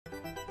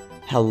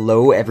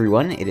Hello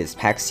everyone, it is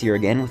Pax here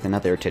again with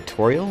another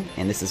tutorial,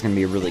 and this is going to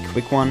be a really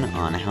quick one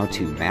on how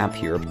to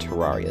map your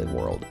Terraria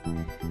world.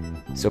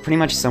 So pretty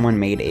much someone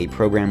made a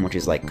program which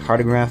is like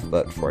Cartograph,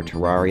 but for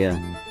Terraria,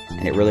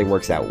 and it really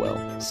works out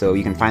well. So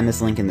you can find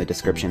this link in the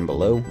description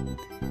below,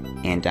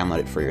 and download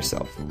it for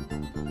yourself.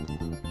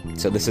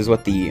 So this is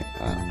what the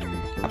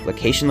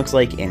application looks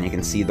like, and you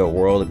can see the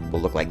world will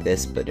look like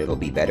this, but it'll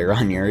be better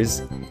on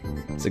yours.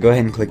 So go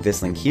ahead and click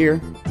this link here,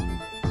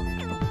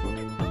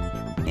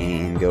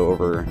 and go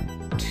over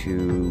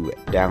to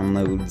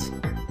downloads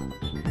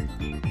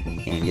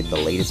and get the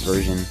latest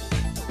version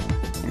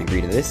and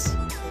agree to this,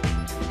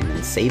 and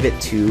then save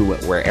it to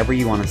wherever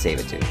you want to save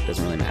it to.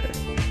 Doesn't really matter.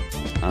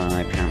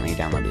 I apparently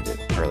downloaded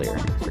it earlier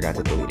and forgot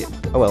to delete it.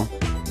 Oh well.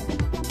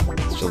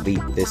 Let's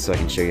delete this so I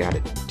can show you how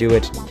to do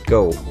it.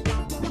 Go away.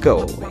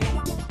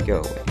 Go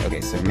away. Okay,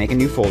 so make a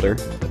new folder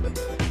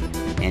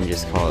and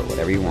just call it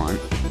whatever you want.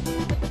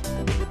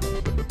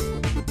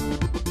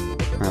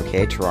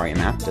 Okay, Terraria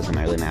map, doesn't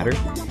really matter.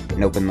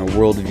 And open the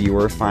world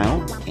viewer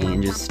file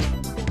and just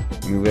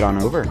move it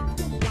on over.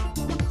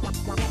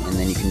 And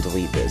then you can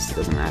delete this, it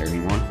doesn't matter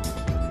anymore.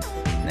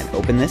 And then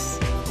open this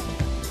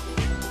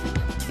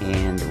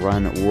and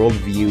run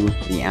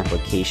worldview the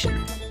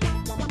application.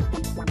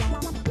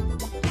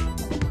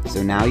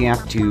 So now you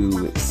have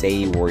to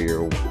say where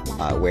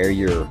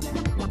your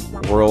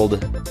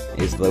world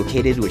is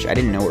located, which I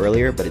didn't know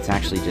earlier, but it's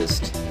actually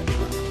just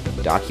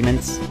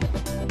documents,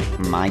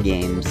 my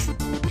games,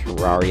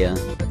 Terraria,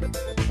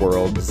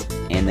 worlds,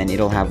 and then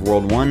it'll have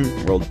world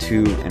 1, world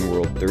 2, and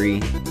world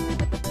 3,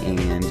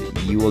 and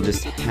you will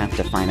just have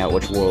to find out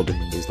which world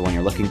is the one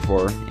you're looking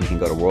for, and you can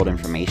go to world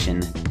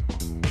information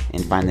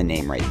and find the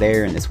name right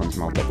there, and this one's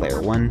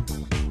multiplayer 1,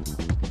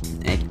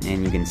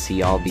 and you can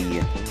see all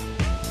the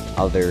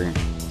other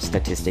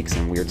statistics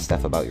and weird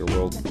stuff about your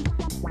world.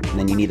 And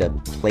then you need a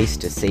place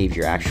to save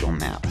your actual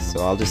map,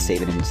 so I'll just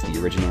save it into the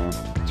original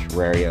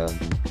Terraria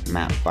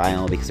map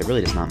file because it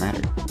really does not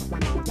matter.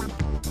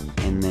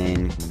 And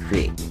then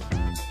create.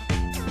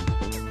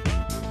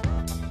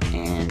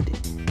 And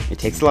it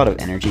takes a lot of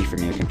energy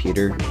from your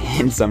computer,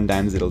 and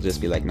sometimes it'll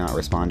just be like not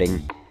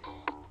responding.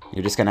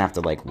 You're just gonna have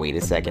to like wait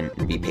a second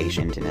and be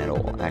patient, and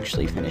it'll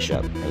actually finish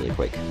up really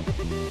quick.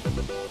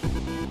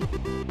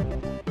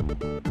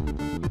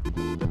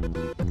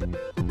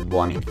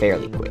 Well, I mean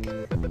fairly quick.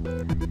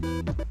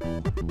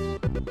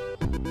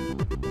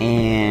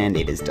 And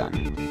it is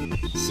done.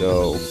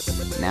 So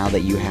now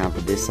that you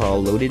have this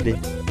all loaded,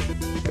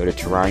 go to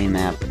Terraria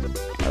map,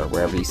 or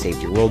wherever you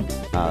saved your world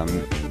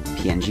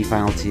PNG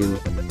file to,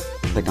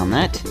 click on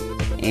that,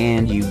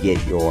 and you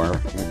get your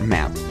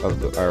map of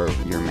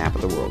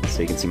the world.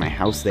 So you can see my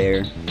house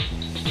there,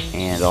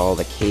 and all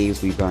the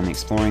caves we've gone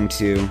exploring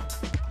to,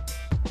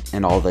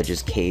 and all the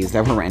just caves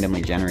that were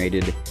randomly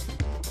generated.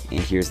 And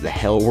here's the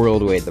hell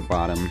world way at the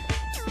bottom,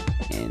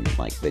 and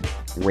like the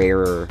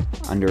rarer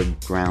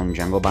underground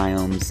jungle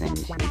biomes, and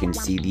you can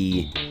see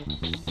the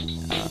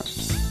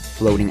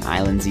floating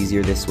islands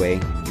easier this way,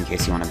 in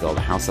case you want to build a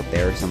house up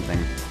there or something.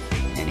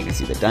 And you can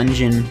see the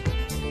dungeon,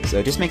 so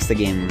it just makes the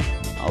game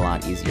a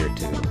lot easier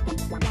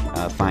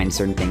to find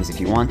certain things if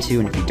you want to,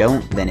 and if you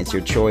don't, then it's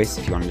your choice.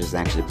 If you want to just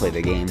actually play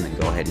the game, then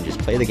go ahead and just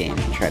play the game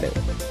and try to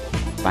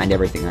find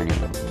everything on your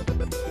own.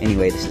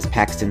 Anyway, this is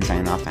Paxton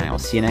signing off, and I will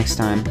see you next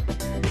time.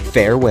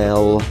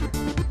 Farewell!